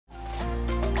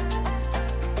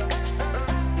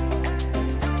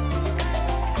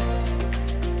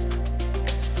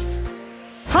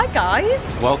Hi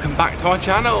guys! Welcome back to our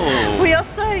channel! We are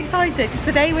so excited because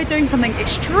today we're doing something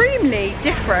extremely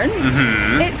different.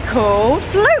 It's called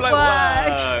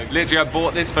Floatworks! Literally, I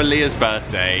bought this for Lia's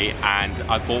birthday and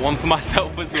I bought one for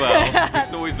myself as well.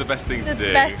 It's always the best thing to do.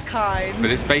 The best kind. But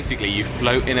it's basically you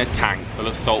float in a tank full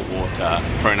of salt water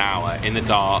for an hour in the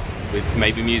dark with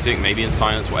maybe music, maybe in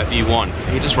silence, whatever you want.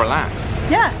 And you just relax.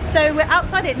 Yeah, so we're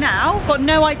outside it now, got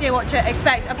no idea what to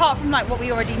expect apart from like what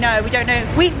we already know. We don't know.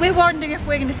 We're wondering if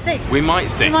we're going to sing. We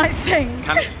might sing. We might sing.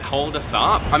 Can it hold us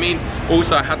up? I mean,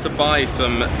 also I had to buy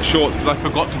some shorts because I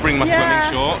forgot to bring my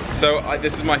swimming shorts. So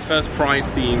this is my first Pride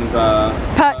themed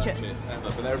purchase ever,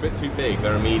 but they're a bit too big.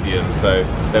 They're a medium, so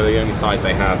they were the only size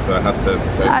they had, so I had to go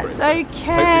for it. That's okay.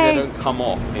 Hopefully they don't come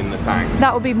off in the tank.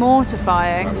 That would be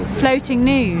mortifying. That would be. Floating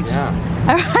nude. Yeah.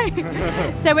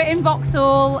 Alright, so we're in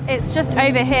Vauxhall. It's just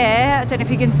over here. I don't know if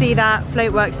you can see that,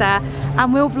 Floatworks there.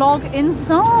 And we'll vlog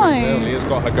inside. Well, Lia's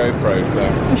got her GoPro, so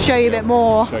I'll show you a bit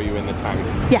more. Show you in the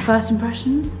tank. Yeah. First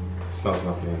impressions? It smells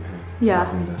lovely in here. Yeah.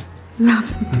 Lavender.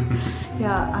 Lavender.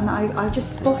 Yeah, and I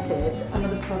just spotted some of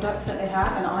the products that they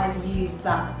have, and I've used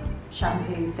that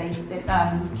shampoo,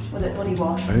 was it body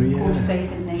wash? Called Faith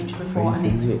in Nature before, and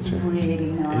it's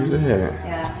really nice. Is it?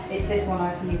 Yeah, it's this one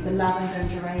I've used, the lavender and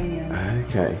geranium.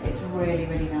 Okay. It's really,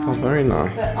 really nice. Oh, very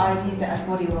nice. But I use it as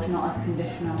body wash, not as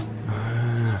conditioner. It's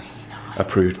really nice.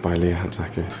 Approved by Lia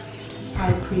Hatzakis.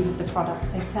 I approve of the products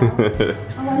they sell.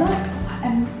 Oh, I like,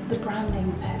 and the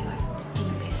branding says like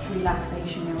deepest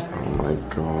relaxation you'll ever Oh my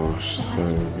gosh, so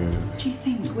good. Do you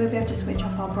think we'll be able to switch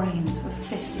off our brains for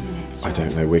 50 minutes? I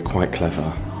don't know, we're quite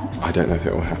clever. I don't know if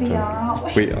it will happen. We are,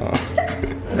 aren't we? We are.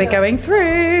 We're going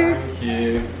through. Thank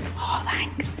you. Oh,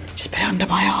 thanks. Just put it under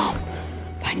my arm.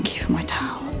 Thank you for my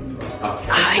towel.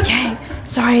 Okay. Okay.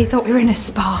 Sorry, I thought we were in a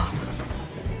spa.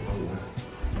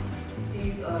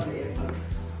 These are the earplugs.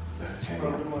 Just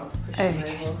scroll them up. Push them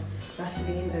Okay. over.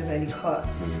 Vaseline over any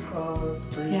cuts, scars,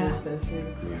 bruises, Yeah. those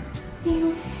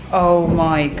things. Oh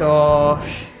my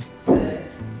gosh. So,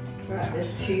 right,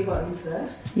 there's two buttons there.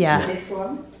 Yeah. This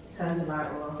one turns the light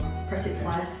on. Press it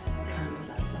twice, cameras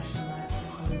like flashing lights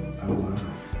and colours and stuff. Oh wow.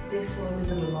 This one is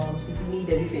an alarm, so if you need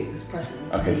anything, just press it.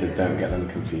 Okay, so don't get them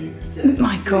confused. Oh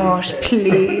my gosh,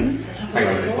 please. Hang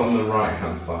on, it's on the right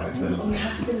hand side then. You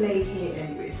have to lay here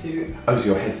anyway, so Oh, so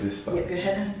your head's this side? yeah, your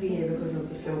head has to be here because of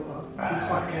the filter. You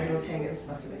can't okay. get yours hanging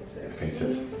stuck in it, so. Okay, so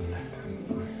it's the left hand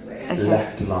side. This way. Okay.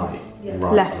 Left light, Yeah.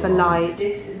 right Left for alarm. light.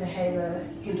 This is a halo.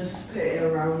 You can just put it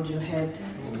around your head.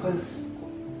 It's because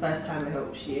first time it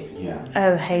helps you. Yeah.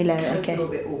 Oh, halo, It can okay. feel a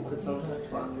bit awkward sometimes,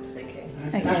 but it's okay.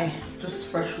 Okay. That's just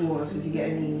fresh water, so if you get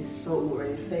any salt water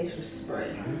in your face, just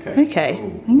spray. Okay. Okay,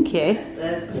 Cool. thank you.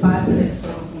 There's the 5 minutes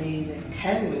of music,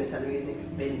 10 minutes of music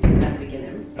at the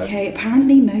beginning. Okay,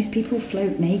 apparently most people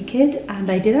float naked,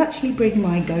 and I did actually bring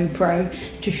my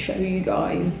GoPro to show you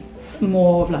guys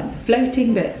more of like the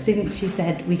floating, but since she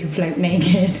said we could float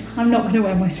naked, I'm not going to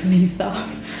wear my swimming stuff.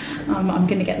 I'm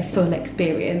going to get the full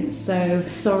experience, so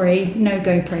sorry, no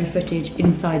GoPro footage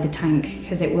inside the tank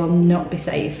because it will not be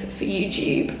safe for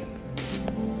YouTube.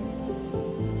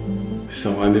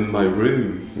 So I'm in my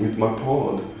room with my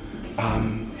pod.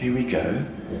 Here we go.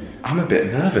 I'm a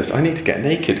bit nervous. I need to get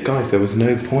naked. Guys, there was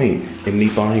no point in me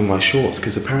buying my shorts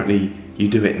because apparently you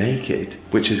do it naked,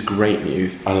 which is great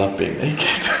news. I love being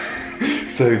naked.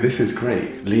 So this is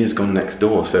great. Lia's gone next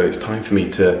door, so it's time for me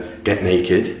to get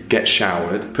naked, get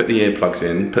showered, put the earplugs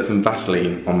in, put some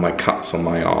Vaseline on my cuts on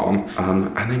my arm,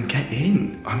 and then get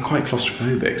in. I'm quite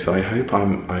claustrophobic, so I hope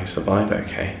I survive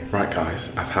okay. Right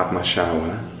guys, I've had my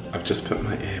shower. I've just put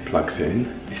my earplugs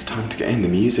in. It's time to get in. The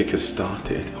music has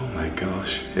started. Oh my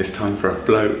gosh, it's time for a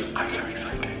float. I'm so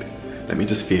excited. Let me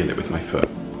just feel it with my foot.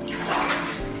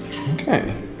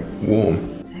 Okay,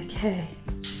 warm. Okay.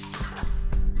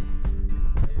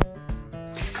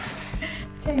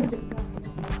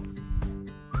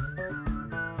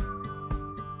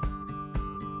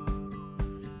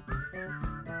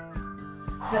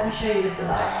 Let me show you with the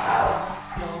lights out.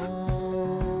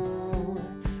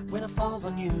 When it falls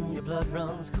on you, your blood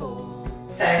runs cold.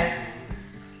 So,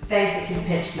 basically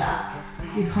pitch that.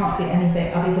 You can't see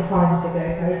anything. I'll be surprised if the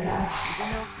GoPro can.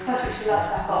 First switch the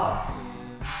lights back on.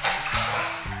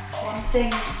 One thing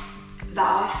that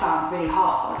I found really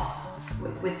hard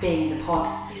with being in the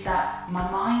pod is that my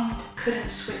mind couldn't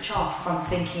switch off from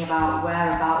thinking about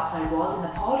whereabouts I was in the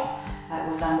pod.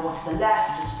 Was I more to the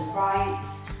left or to the right?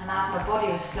 And as my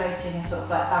body was floating and sort of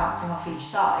like bouncing off each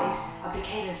side, I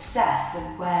became obsessed with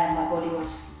where my body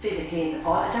was physically in the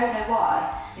pod. I don't know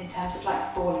why, in terms of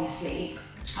like falling asleep.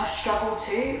 I've struggled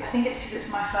to. I think it's because it's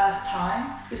my first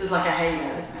time. This is like a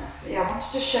halo, isn't it? But yeah, I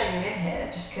wanted to show you in here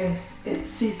just because it's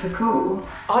super cool.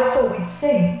 I thought we'd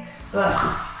sing, but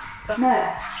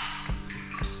no.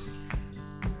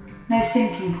 No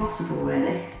sinking possible,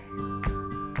 really.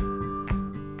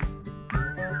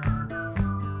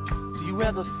 Do you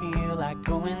ever feel like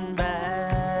going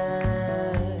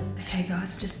back? Okay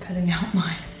guys, I'm just pulling out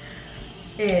my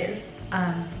ears.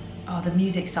 Oh, the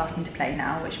music's starting to play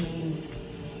now, which means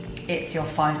it's your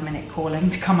 5-minute calling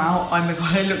to come out. Oh my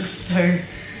god, I look so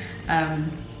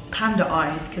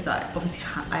panda-eyed because I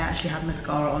actually had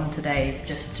mascara on today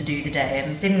just to do the day,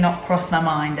 and did not cross my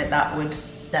mind that that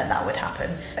would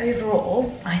happen.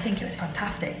 Overall, I think it was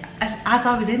fantastic. As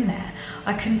I was in there,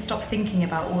 I couldn't stop thinking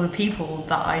about all the people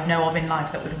that I know of in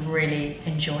life that would really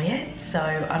enjoy it. So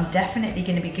I'm definitely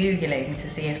going to be Googling to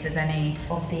see if there's any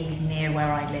of these near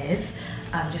where I live.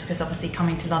 Just because obviously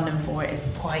coming to London for it is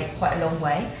quite a long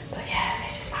way. But yeah,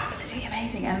 it's just absolutely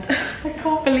amazing, and I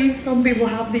can't believe some people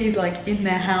have these like in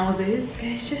their houses.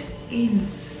 It's just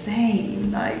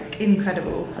insane, like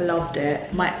incredible. I loved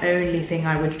it. My only thing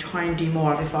I would try and do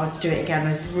more of if I was to do it again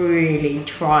was really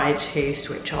try to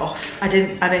switch off. I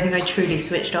don't think I truly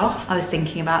switched off. I was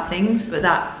thinking about things, but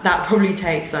that probably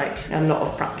takes like a lot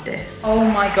of practice. Oh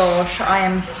my gosh, I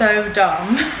am so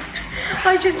dumb.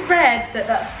 I just read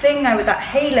that thing with that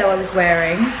halo I was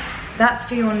wearing, that's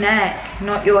for your neck,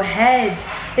 not your head.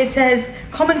 It says,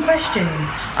 common questions.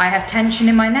 I have tension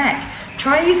in my neck.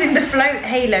 Try using the float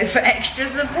halo for extra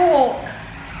support.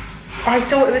 I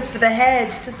thought it was for the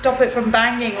head, to stop it from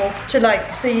banging, or to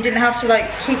like, so you didn't have to like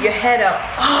keep your head up.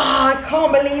 Ah, I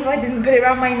can't believe I didn't put it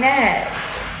around my neck.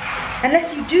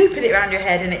 Unless you do put it around your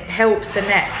head and it helps the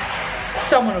neck.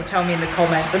 Someone will tell me in the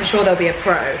comments, I'm sure there'll be a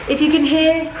pro. If you can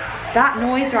hear that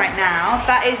noise right now,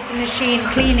 that is the machine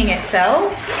cleaning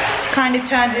itself. Kind of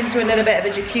turned into a little bit of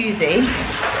a jacuzzi.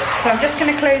 So I'm just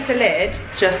gonna close the lid,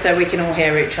 just so we can all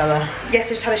hear each other. Yes, I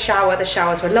just had a shower, the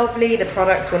showers were lovely, the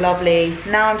products were lovely.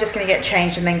 Now I'm just gonna get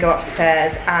changed and then go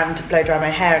upstairs and blow dry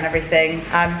my hair and everything.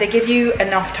 They give you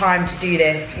enough time to do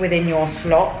this within your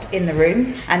slot in the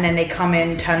room, and then they come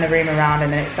in, turn the room around,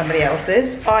 and then it's somebody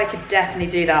else's. I could definitely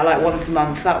do that like once a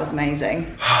month, that was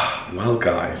amazing. Well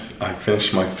guys, I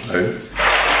finished my float.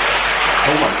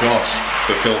 Oh my gosh,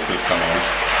 the filter's come on.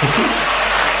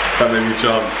 That made me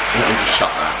jump. Let me just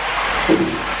shut that.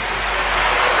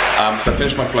 So I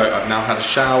finished my float. I've now had a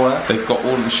shower. They've got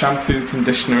all the shampoo,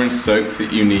 conditioner and soap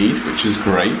that you need, which is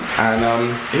great.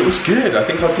 And it was good. I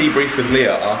think I'll debrief with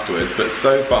Leah afterwards, but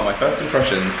so far my first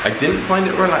impressions, I didn't find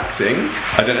it relaxing.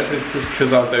 I don't know if it's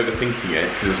because I was overthinking it,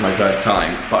 because it was my first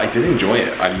time, but I did enjoy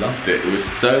it. I loved it. It was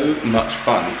so much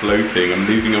fun floating and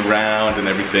moving around and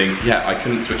everything. Yeah, I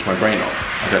couldn't switch my brain off.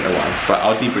 I don't know why, but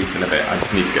I'll debrief in a bit. I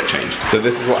just need to get changed. So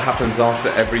this is what happens after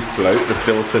every float. The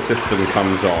filter system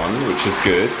comes on, which is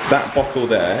good. That bottle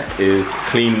there is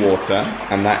clean water,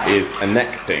 and that is a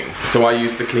neck thing. So I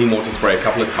used the clean water spray a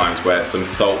couple of times where some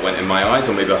salt went in my eyes,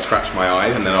 or maybe I scratched my eye,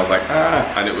 and then I was like,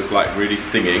 ah, and it was like really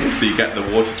stinging. So you get the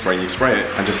water spray and you spray it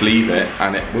and just leave it,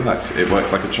 and it works. It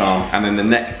works like a charm. And then the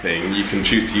neck thing, you can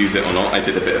choose to use it or not. I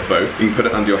did a bit of both. You can put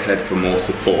it under your head for more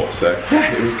support. So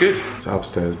yeah, it was good. So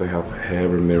upstairs they have hair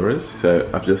and mirrors. So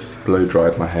I've just blow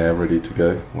dried my hair, ready to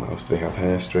go. What else do they have?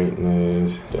 Hair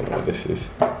straighteners. Don't know what this is.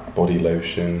 Body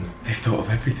lotion. They've thought of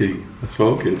everything. That's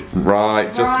well good.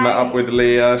 Right, just met up with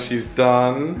Leah. She's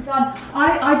done. Done.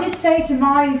 I did say to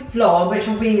my vlog, which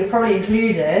will be probably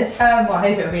included, well, I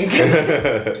hope it'll be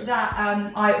included, that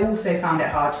I also found it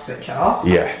hard to switch off.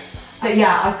 Yes. But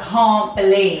yeah, I can't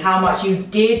believe how much you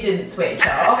didn't switch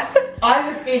off. I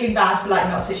was feeling bad for like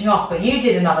not switching off, but you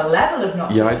did another level of not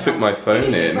switching off. Yeah, I took my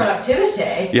phone in.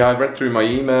 Productivity. Yeah, I read through my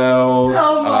emails.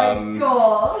 Oh my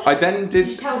god. I then did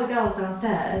you tell the girls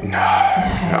downstairs? No.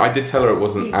 I did tell her it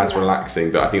wasn't as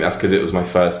relaxing, but I think that's because it was my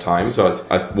first time, so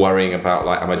I was worrying about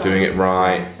like, am I doing it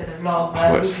right?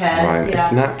 Oh, it's fine. Yeah.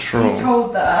 It's natural. You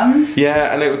told them.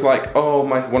 Yeah, and it was like, oh,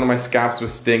 one of my scabs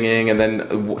was stinging, and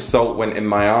then salt went in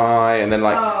my eye, and then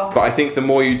like, but I think the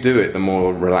more you do it, the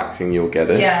more relaxing you'll get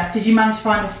it. Yeah. Did you manage to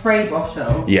find a spray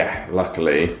bottle? Yeah,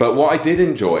 luckily. But what I did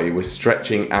enjoy was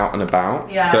stretching out and about.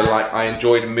 Yeah. So like, I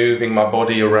enjoyed moving my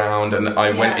body around, and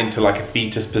I went into like a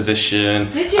fetus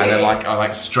position. Did you? And then like, I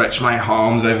like stretched my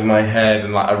arms over my head,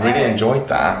 and like, I really enjoyed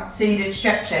that. So you did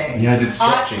stretching? Yeah, I did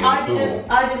stretching in the pool.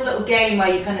 I did a little game where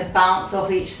you kind of bounce off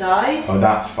each side. Oh,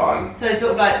 that's fun. So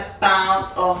sort of like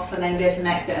bounce off and then go to the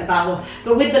next bit and bounce off.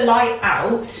 But with the light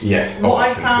out, yes. What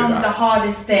I found the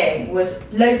hardest thing was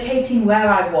locating where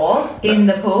I was was in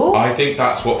the pool. I think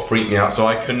that's what freaked me out. So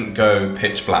I couldn't go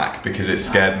pitch black because it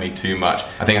scared me too much.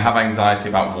 I think I have anxiety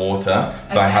about water,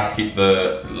 so I had to keep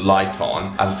the light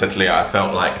on. As I said to Leah, I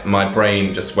felt like my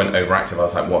brain just went overactive. I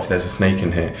was like, what if there's a snake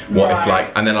in here? What if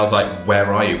like, and then I was like,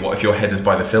 where are you? What if your head is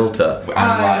by the filter?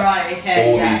 And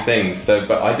all these things. So,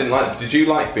 but I didn't like, did you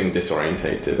like being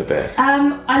disorientated a bit?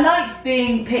 I liked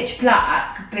being pitch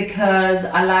black because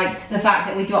I liked the fact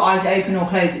that with your eyes open or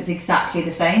closed, it's exactly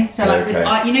the same. So like, with,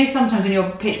 you know, sometimes when you're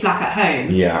pitch black at home,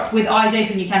 with eyes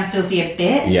open, you can still see a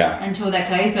bit until they're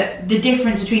closed. But the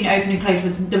difference between open and closed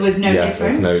was there was no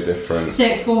difference. There's no difference. So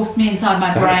it forced me inside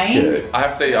my brain. Good. I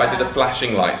have to say, I did the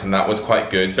flashing lights, and that was quite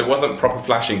good. So it wasn't proper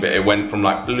flashing, but it went from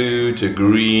like blue to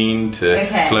green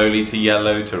to slowly to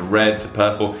yellow to red to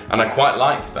purple, and I quite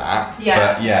liked that. But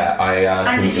yeah,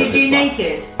 I. And did you do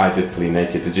naked? I did fully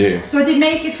naked. Did you? So I did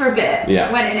naked for a bit.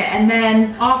 Yeah. Went in it, and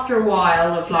then after a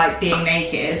while of like being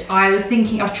naked, I was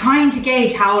thinking, I was trying to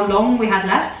gauge how long we had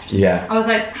left. Yeah. I was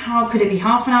like, how could it be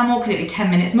half an hour more? Could it be 10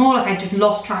 minutes more? Like I just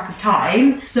lost track of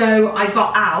time. So I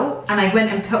got out and I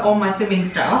went and put on my swimming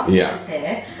stuff, which is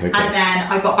here, and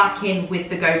then I got back in with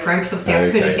the GoPro because obviously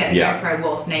I couldn't get the GoPro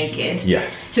whilst naked.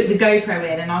 Yes. Took the GoPro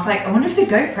in and I was like, I wonder if the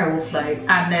GoPro will float.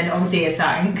 And then obviously it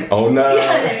sank. Oh no.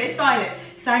 Yeah, no, it's fine. It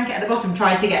sank at the bottom,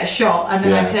 tried to get a shot, and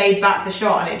then I played back the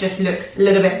shot and it just looks a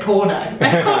little bit porno.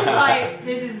 I was like,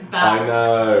 this is bad. I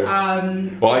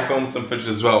know. Well, I filmed some footage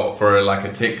as well for like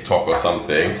a TikTok or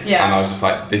something, and I was just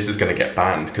like, this is gonna get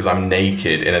banned because I'm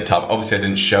naked in a tub. Obviously I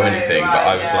didn't show anything, but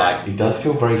I was like, it does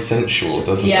feel very sensual,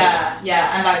 doesn't it?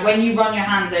 Yeah, and like when you run your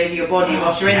hands over your body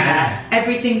whilst you're in there,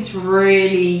 everything's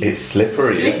really... It's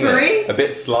slippery, isn't it? A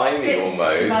bit slimy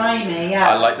almost. Slimy, yeah.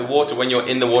 I like the water, when you're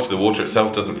in the water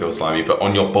itself doesn't feel slimy, but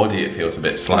on your body it feels a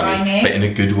bit slimy. But in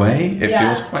a good way. It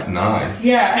feels quite nice.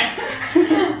 Yeah.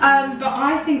 But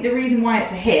I think the reason why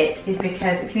it's a hit is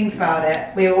because if you think about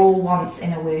it, we were all once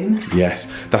in a womb. Yes,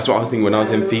 that's what I was thinking when I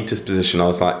was in fetus position. I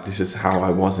was like, this is how I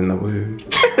was in the womb.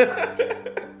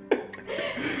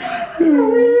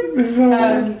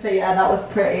 So yeah, that was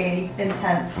pretty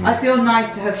intense. I feel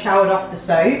nice to have showered off the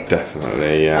soap.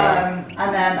 Definitely, yeah.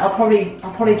 And then I'll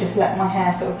probably just let my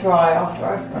hair sort of dry after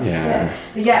I've brushed it.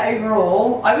 But yeah,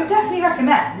 overall, I would definitely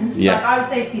recommend. Yeah. Like, I would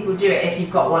say if people do it if you've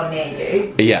got one near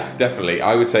you. Yeah, definitely.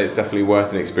 I would say it's definitely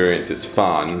worth an experience. It's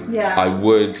fun. Yeah. I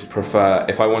would prefer,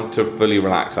 if I want to fully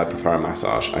relax, I prefer a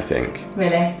massage, I think.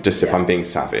 Really? Just if I'm being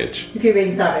savage. If you're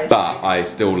being savage. But I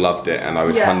still loved it and I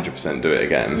would 100% do it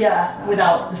again. Yeah,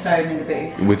 without the phone in the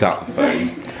booth. Without the phone.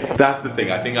 That's the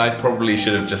thing. I think I probably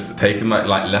should have just taken my,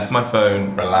 left my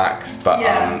phone, relaxed, but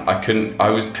I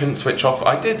couldn't switch off.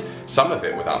 I did some of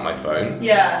it without my phone.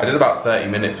 Yeah. I did about 30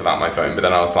 minutes without my phone, but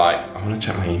then I was like, I want to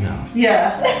check my emails.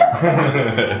 Yeah.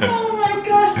 Oh my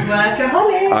gosh,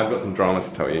 workaholic. I've got some dramas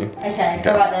to tell you. Okay,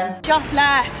 alright then. Just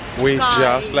left. We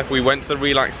just left. We went to the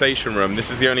relaxation room. This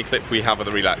is the only clip we have of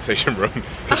the relaxation room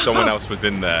because someone else was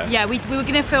in there. Yeah, we were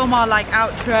gonna film our like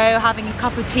outro, having a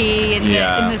cup of tea in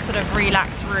the sort of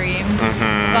relaxed room,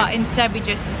 but instead we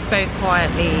just spoke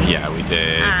quietly. Yeah, we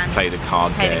did. And played a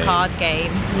card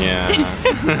game. Yeah.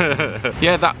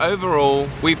 Yeah, that overall,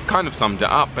 we've kind of summed it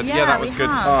up, but yeah, that was good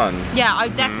fun. Yeah, I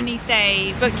would definitely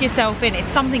say book yourself in. It's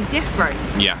something different.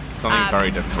 Yeah, something very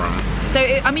different. So,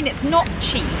 I mean, it's not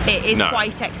cheap. It is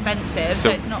quite expensive, so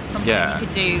it's not something you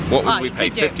could do. What would we pay?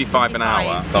 55 an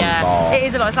hour? Yeah, it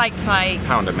is a lot. It's like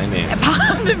 £1 a minute.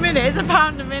 £1 a minute. It's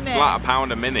 £1 a minute. It's like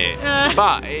 £1 a minute.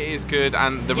 But it is good,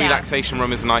 and the relaxation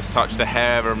room is a nice touch. The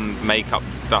hair and makeup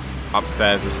stuff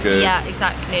upstairs is good. Yeah,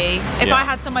 exactly. If I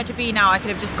had somewhere to be now, I could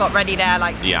have just got ready there,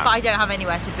 like, but I don't have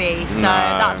anywhere to be, so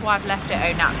that's why I've left it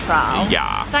au natural.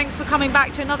 Yeah. Thanks for coming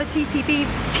back to another TTV.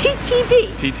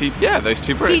 Yeah, those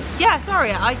two Brits. Yeah,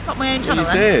 sorry, I got my own channel.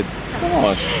 You did.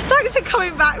 God. Thanks for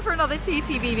coming back for another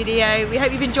TTV video. We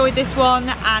hope you've enjoyed this one,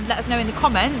 and let us know in the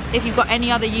comments if you've got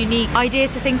any other unique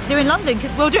ideas for things to do in London,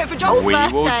 because we'll do it for Joel's birthday.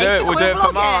 We will do it. We'll do it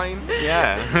for mine.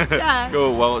 Yeah.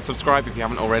 Cool. Well, subscribe if you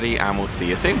haven't already, and we'll see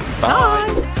you soon.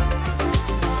 Bye.